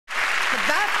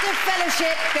Bafta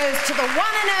Fellowship goes to the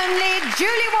one and only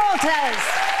Julie Walters.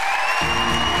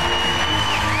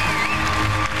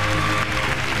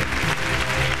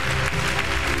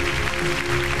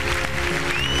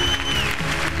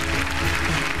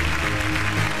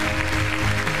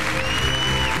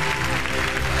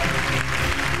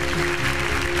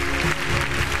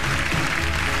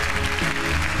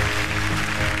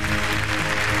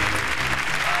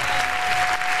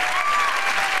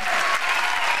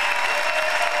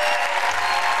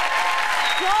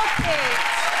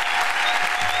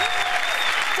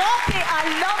 I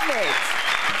love it.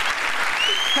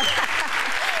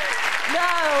 No,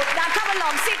 now come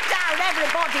along, sit down,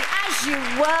 everybody, as you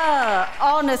were.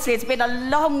 Honestly, it's been a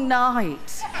long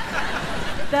night.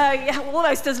 No, yeah,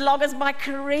 almost as long as my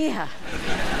career.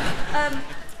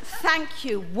 Thank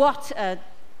you. What an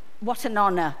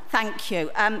honour. Thank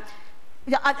you.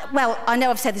 Well, I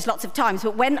know I've said this lots of times,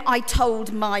 but when I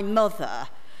told my mother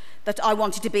that I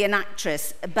wanted to be an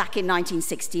actress back in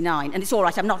 1969, and it's all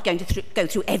right, I'm not going to go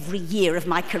through every year of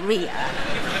my career,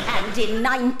 and in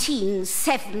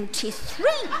 1973.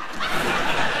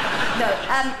 No,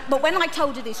 but when I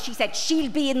told her this, she said,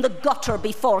 she'll be in the gutter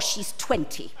before she's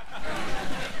 20.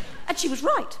 And she was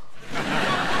right.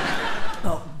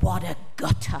 But what a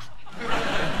gutter.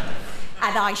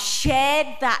 And I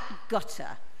shared that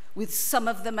gutter with some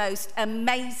of the most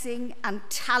amazing and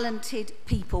talented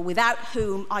people without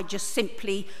whom I just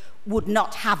simply would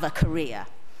not have a career.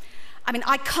 I mean,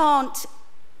 I can't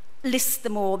list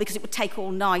them all because it would take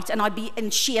all night and I'd be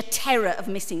in sheer terror of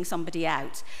missing somebody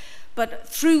out. But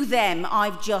through them,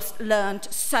 I've just learned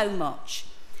so much.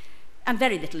 And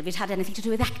very little of it had anything to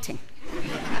do with acting.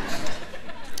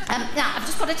 Now, I've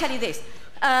just got to tell you this.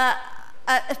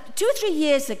 2 or 3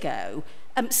 years ago,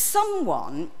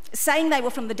 someone, saying they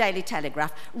were from the Daily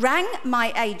Telegraph, rang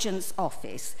my agent's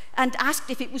office and asked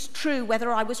if it was true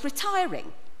whether I was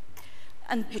retiring.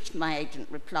 And which my agent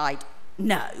replied,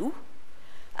 no.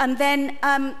 And then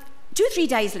 2 or 3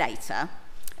 days later,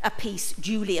 a piece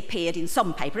duly appeared in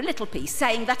some paper, a little piece,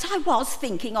 saying that I was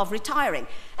thinking of retiring.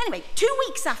 Anyway, 2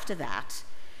 weeks after that,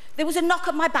 there was a knock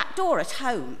at my back door at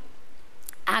home.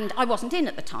 And I wasn't in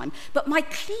at the time, but my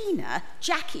cleaner,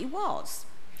 Jackie, was.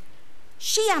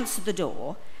 She answered the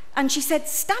door, and she said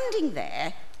standing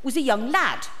there was a young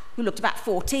lad who looked about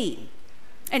 14.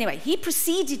 Anyway, he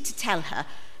proceeded to tell her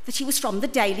that he was from the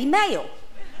Daily Mail.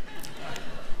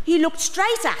 He looked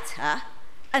straight at her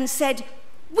and said,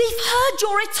 "We've heard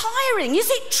you're retiring, is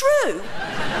it true?"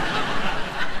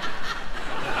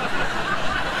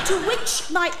 To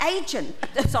which my agent,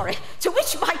 to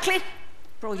which my cleaner,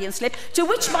 Freudian slip, to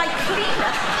which my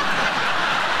cleaner,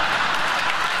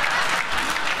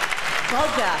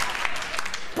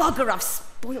 bugger, I've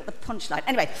spoiled the punchline.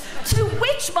 Anyway, to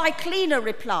which my cleaner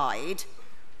replied,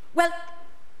 "Well,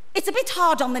 it's a bit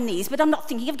hard on the knees, but I'm not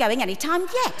thinking of going anytime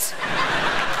yet."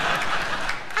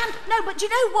 And no, but do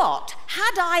you know what?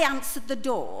 Had I answered the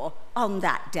door on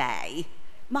that day,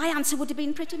 my answer would have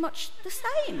been pretty much the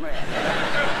same, really.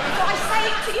 So I say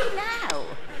it to you now.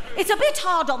 It's a bit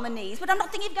hard on the knees, but I'm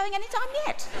not thinking of going anytime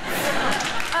yet.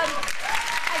 Oh,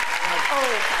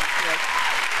 thank you.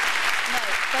 No,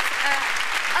 but,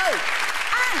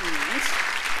 and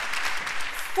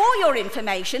for your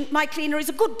information, my cleaner is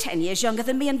a good 10 years younger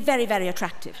than me and very, very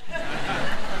attractive.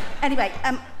 Anyway,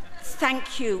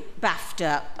 thank you,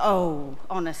 Bafta. Oh,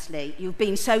 honestly, you've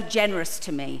been so generous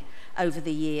to me over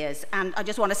the years, and I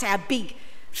just want to say a big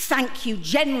thank you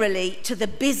generally to the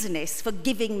business for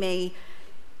giving me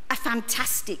a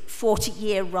fantastic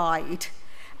 40-year ride.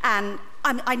 And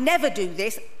I never do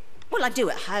this. Well, I do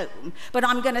at home, but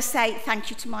I'm going to say thank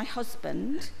you to my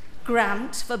husband,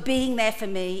 Grant, for being there for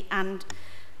me and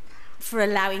for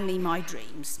allowing me my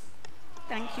dreams.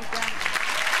 Thank you, Grant.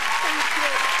 Thank you.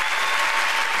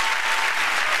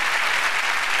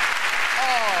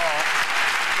 Oh,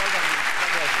 well done.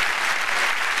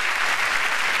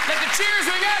 Let the cheers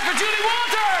ring out for Julie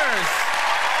Walters!